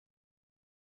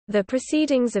The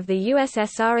Proceedings of the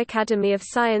USSR Academy of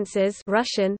Sciences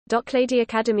Russian, Doklady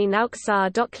Akademie Nauk Tsar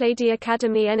Doklady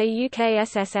Akademie na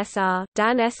UKSSR,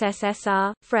 Dan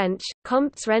SSSR, French,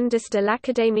 Comptes rendus de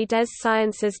l'Académie des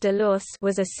Sciences de l'URSS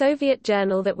was a Soviet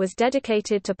journal that was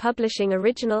dedicated to publishing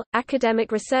original,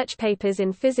 academic research papers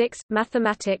in physics,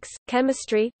 mathematics,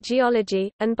 chemistry,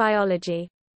 geology, and biology.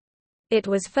 It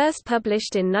was first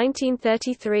published in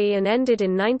 1933 and ended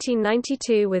in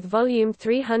 1992 with Volume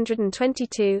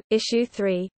 322, Issue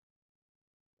 3.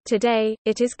 Today,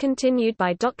 it is continued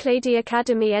by Doklady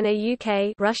Akademie na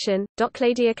UK Russian,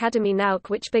 Doklady Akademie Nauk,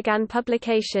 which began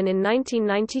publication in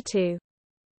 1992.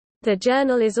 The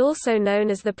journal is also known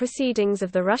as the Proceedings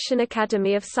of the Russian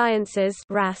Academy of Sciences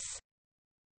 (RAS).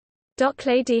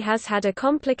 Doklady has had a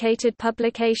complicated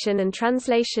publication and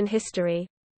translation history.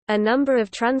 A number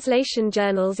of translation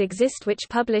journals exist which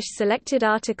publish selected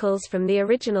articles from the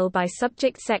original by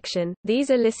subject section. These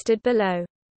are listed below.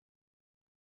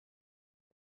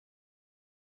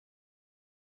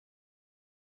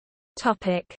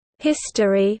 Topic: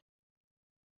 History.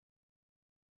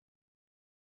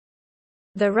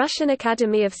 The Russian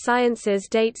Academy of Sciences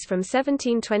dates from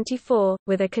 1724,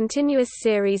 with a continuous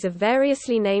series of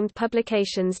variously named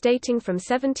publications dating from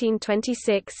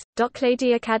 1726.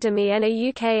 Doklady Akademie na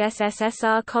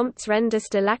UKSSR Comptes rendus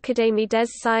de l'Académie des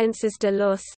Sciences de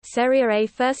l'URSS, Serie A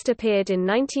first appeared in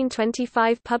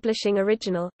 1925, publishing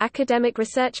original, academic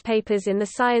research papers in the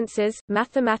sciences,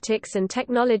 mathematics and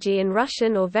technology in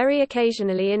Russian or very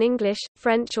occasionally in English,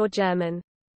 French or German.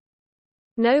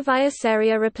 Novaya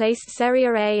Seria replaced Serie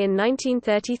A in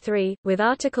 1933, with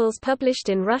articles published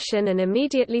in Russian and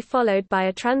immediately followed by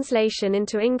a translation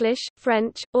into English,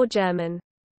 French, or German.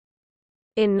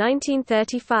 In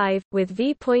 1935, with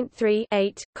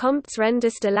v.3.8, Comptes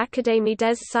rendus de l'Académie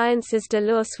des Sciences de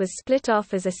l'URSS was split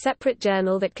off as a separate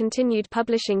journal that continued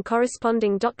publishing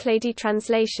corresponding Doklady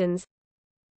translations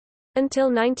until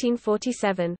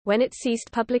 1947, when it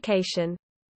ceased publication.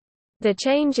 The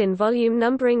change in volume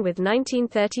numbering with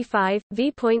 1935,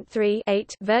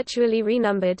 v.3.8 virtually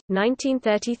renumbered,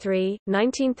 1933,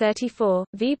 1934,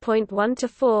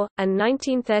 v.1-4, and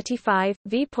 1935,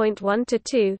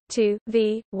 v.1-2, 2,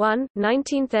 v.1,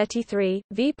 1933,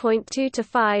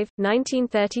 v.2-5,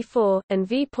 1934, and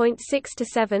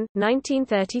v.6-7,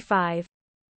 1935.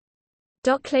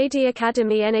 Doklady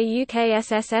Akademie na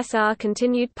UKSSR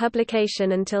continued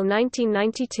publication until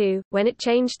 1992, when it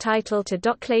changed title to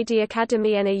Doklady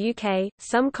Akademie na UK,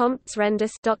 some Comptes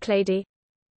rendus Doklady.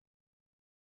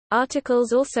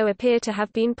 Articles also appear to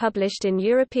have been published in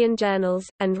European journals,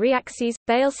 and Reakties,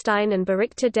 Beilstein and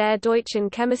Berichte der Deutschen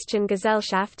Chemischen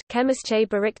Gesellschaft, Chemische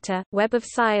Berichte, Web of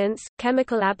Science,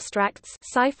 Chemical Abstracts,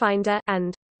 SciFinder,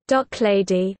 and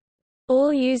Doklady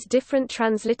all use different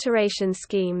transliteration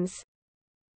schemes.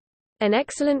 An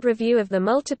excellent review of the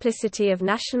multiplicity of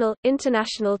national,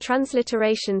 international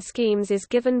transliteration schemes is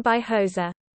given by Hose.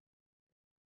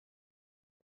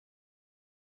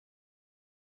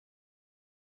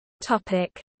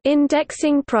 Topic: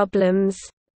 Indexing problems.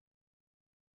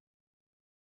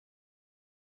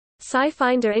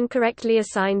 SciFinder incorrectly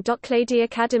assigned Doklady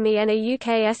Akademie na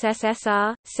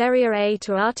UKSSR, Serie A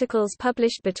to articles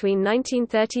published between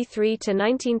 1933 to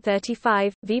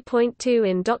 1935, v.2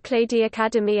 in Doklady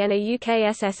Akademie na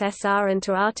UKSSR and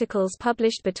to articles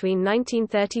published between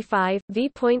 1935,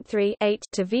 v.3.8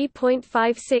 to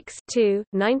v.56, 2,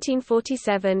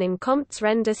 1947 in Comptes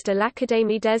rendus de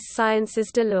l'Académie des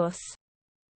Sciences de l'URSS.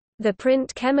 The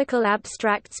print Chemical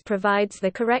Abstracts provides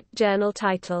the correct journal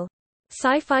title.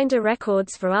 SciFinder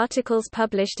records for articles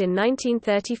published in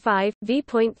 1935,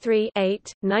 v.3.8,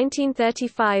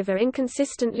 1935 are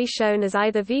inconsistently shown as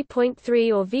either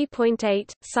v.3 or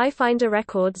v.8. SciFinder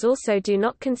records also do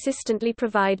not consistently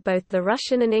provide both the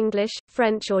Russian and English,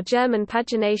 French or German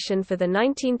pagination for the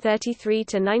 1933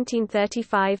 to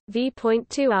 1935,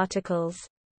 v.2 articles.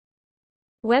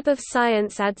 Web of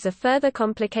Science adds a further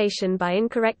complication by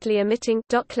incorrectly omitting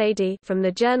Doklady from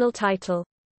the journal title,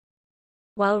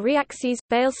 while Reakties,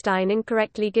 Beilstein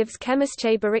incorrectly gives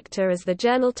Chemische Berichte as the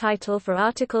journal title for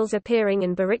articles appearing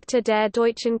in Berichte der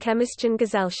Deutschen Chemischen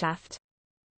Gesellschaft.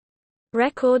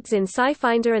 Records in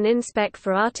SciFinder and InSpec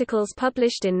for articles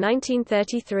published in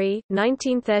 1933,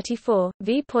 1934,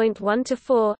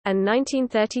 v.1-4, and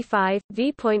 1935,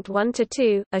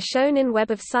 v.1-2, are shown in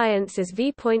Web of Science as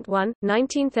v.1,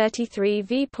 1933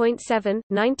 v.7,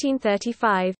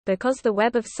 1935, because the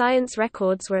Web of Science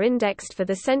records were indexed for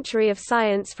the Century of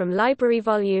Science from library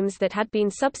volumes that had been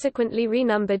subsequently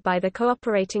renumbered by the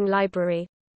cooperating library.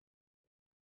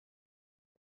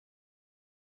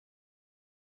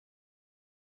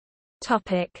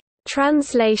 Topic: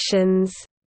 Translations.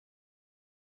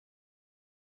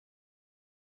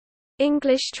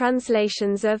 English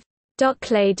translations of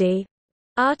Doklady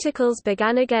articles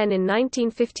began again in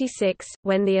 1956,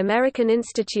 when the American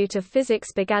Institute of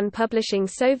Physics began publishing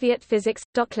Soviet physics.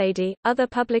 Doklady. Other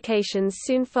publications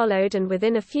soon followed, and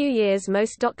within a few years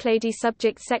most Doklady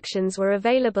subject sections were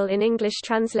available in English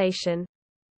translation.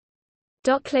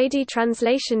 Doklady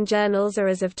translation journals are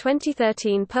as of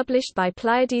 2013 published by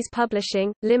Pleiades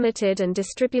Publishing, Limited and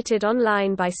distributed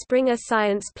online by Springer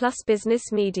Science Plus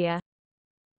Business Media.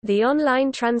 The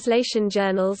online translation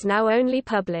journals now only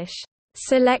publish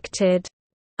selected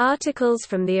articles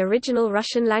from the original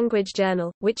Russian language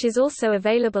journal, which is also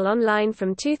available online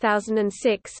from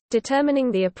 2006.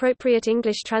 Determining the appropriate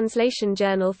English translation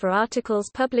journal for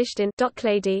articles published in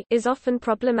Doklady is often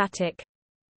problematic.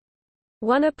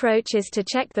 One approach is to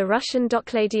check the Russian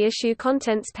Doklady issue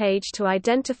contents page to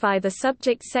identify the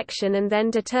subject section and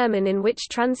then determine in which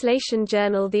translation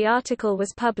journal the article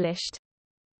was published.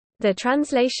 The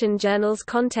translation journal's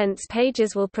contents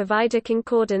pages will provide a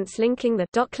concordance linking the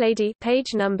Doklady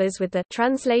page numbers with the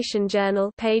translation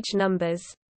journal page numbers.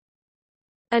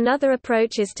 Another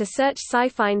approach is to search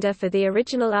SciFinder for the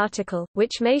original article,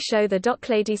 which may show the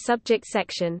Doklady subject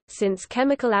section, since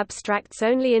chemical abstracts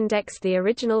only indexed the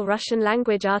original Russian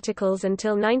language articles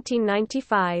until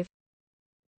 1995.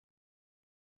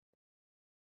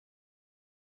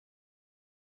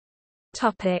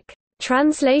 Topic: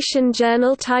 Translation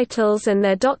journal titles and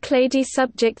their Doklady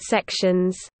subject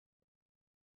sections.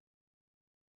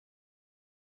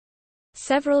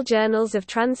 Several journals of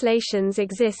translations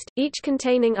exist, each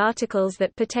containing articles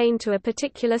that pertain to a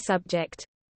particular subject.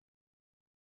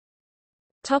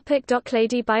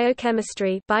 Doklady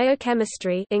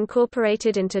Biochemistry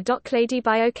incorporated into Doklady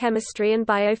Biochemistry and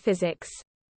Biophysics.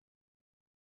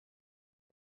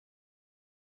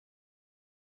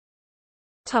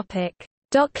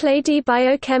 Doklady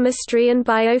Biochemistry and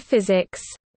Biophysics.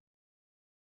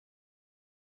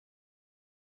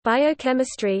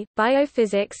 Biochemistry,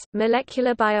 Biophysics,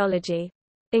 Molecular Biology.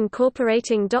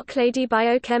 Incorporating Doklady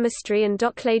Biochemistry and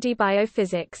Doklady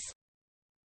Biophysics.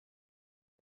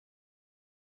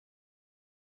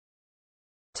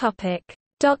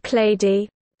 Doklady.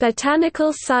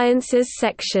 Botanical Sciences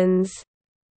Sections.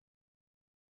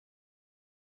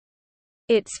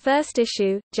 Its first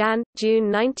issue,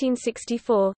 June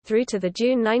 1964, through to the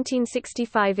June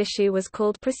 1965 issue was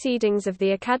called Proceedings of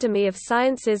the Academy of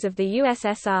Sciences of the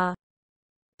USSR.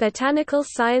 Botanical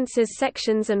Sciences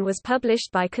Sections and was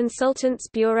published by Consultants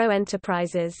Bureau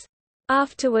Enterprises.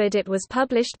 Afterward it was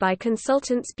published by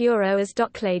Consultants Bureau as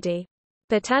Doklady.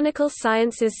 Botanical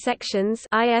Sciences Sections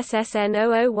ISSN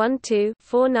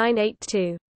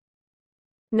 0012-4982.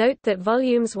 Note that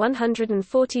volumes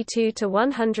 142 to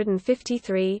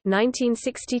 153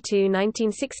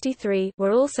 (1962–1963)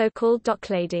 were also called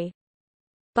Doklady.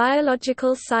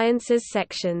 Biological Sciences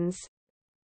Sections.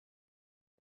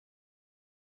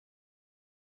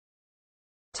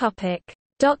 Topic: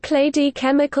 Doklady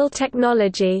Chemical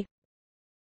Technology.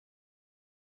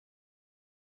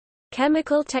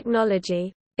 Chemical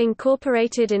Technology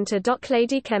incorporated into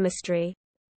Doklady Chemistry.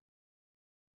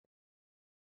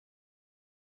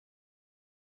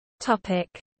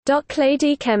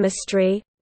 Doklady Chemistry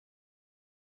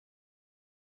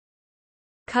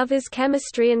covers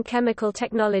chemistry and chemical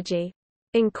technology.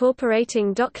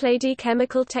 Incorporating Doklady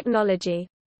Chemical Technology.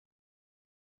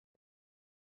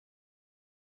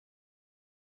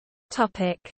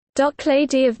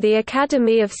 Doklady of the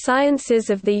Academy of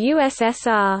Sciences of the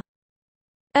USSR.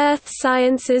 Earth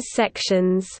Sciences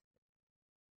Sections.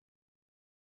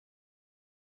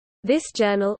 This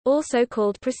journal, also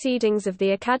called Proceedings of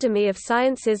the Academy of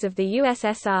Sciences of the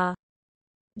USSR.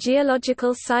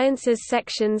 Geological Sciences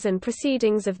Sections and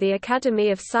Proceedings of the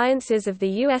Academy of Sciences of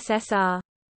the USSR.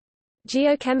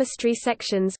 Geochemistry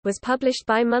Sections, was published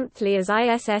bi-monthly as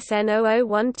ISSN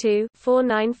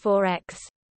 0012-494X.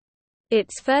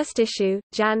 Its first issue,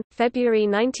 February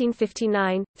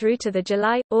 1959, through to the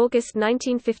July-August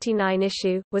 1959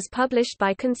 issue, was published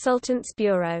by Consultants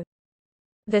Bureau.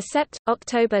 The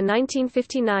October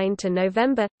 1959 to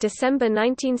November-December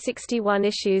 1961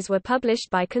 issues were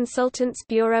published by Consultants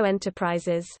Bureau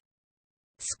Enterprises.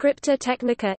 Scripta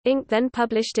Technica, Inc. then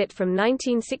published it from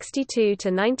 1962 to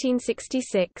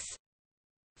 1966.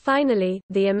 Finally,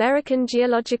 the American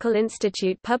Geological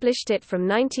Institute published it from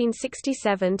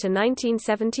 1967 to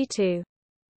 1972.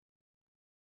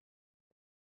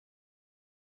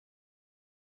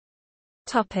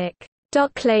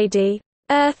 Doklady.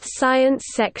 Earth Science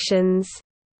Sections.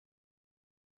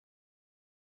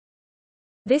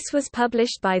 This was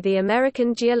published by the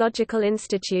American Geological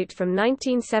Institute from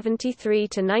 1973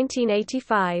 to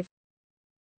 1985.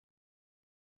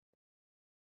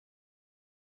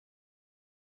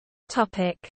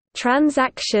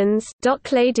 Transactions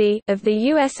Doklady of the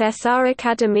USSR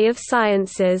Academy of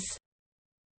Sciences.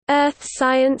 Earth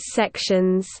Science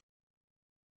Sections.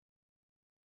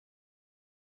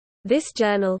 This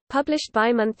journal, published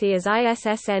bimonthly as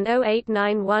ISSN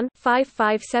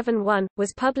 0891-5571,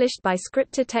 was published by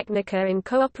Scripta Technica in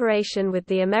cooperation with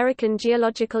the American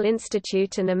Geological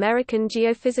Institute and American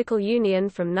Geophysical Union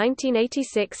from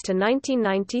 1986 to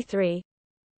 1993.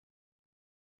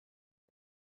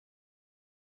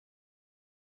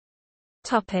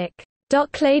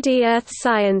 Doklady Earth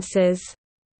Sciences.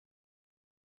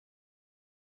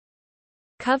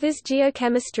 Covers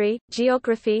geochemistry,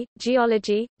 geography,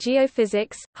 geology,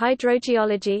 geophysics,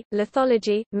 hydrogeology,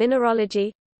 lithology,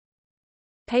 mineralogy,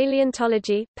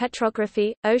 paleontology,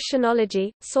 petrography,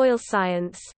 oceanology, soil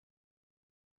science.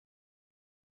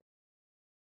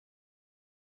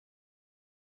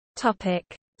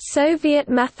 Soviet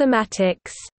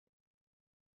mathematics.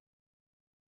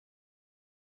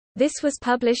 This was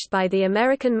published by the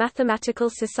American Mathematical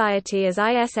Society as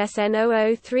ISSN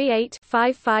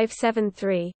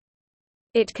 0038-5573.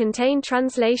 It contained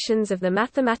translations of the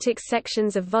mathematics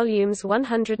sections of volumes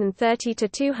 130 to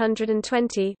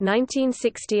 220,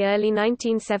 1960 early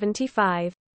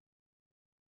 1975.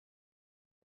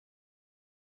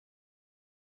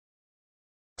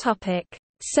 Topic: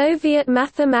 Soviet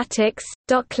mathematics,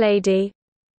 Doklady.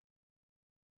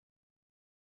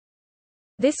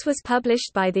 This was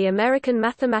published by the American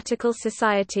Mathematical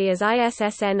Society as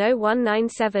ISSN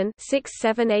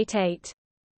 0197-6788.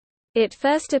 It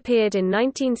first appeared in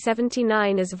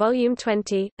 1979 as Volume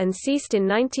 20, and ceased in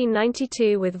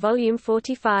 1992 with Volume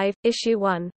 45, Issue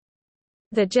 1.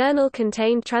 The journal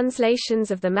contained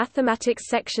translations of the mathematics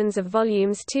sections of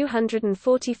volumes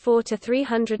 244 to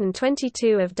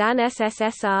 322 of Dan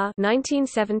SSSR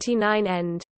 1979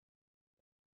 end.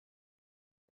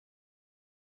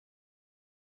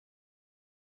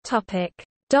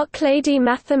 Doklady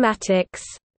mathematics.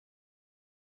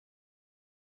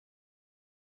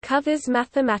 Covers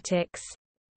mathematics.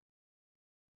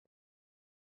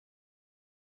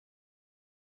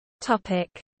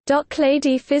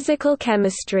 Doklady physical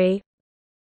chemistry.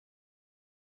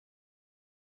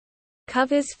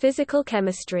 Covers physical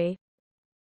chemistry.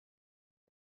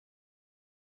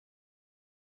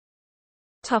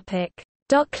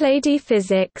 Doklady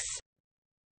physics.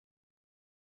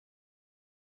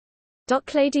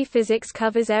 Doklady physics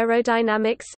covers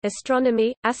aerodynamics,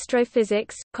 astronomy,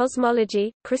 astrophysics,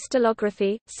 cosmology,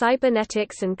 crystallography,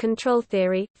 cybernetics and control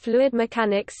theory, fluid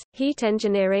mechanics, heat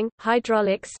engineering,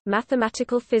 hydraulics,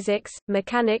 mathematical physics,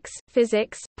 mechanics,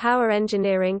 physics, power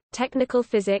engineering, technical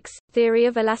physics, theory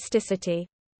of elasticity.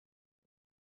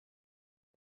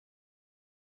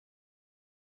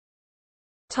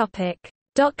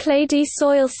 Doklady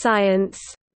soil science.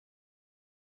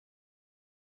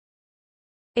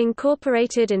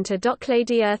 Incorporated into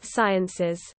Doklady Earth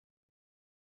Sciences.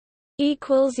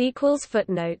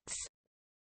 Footnotes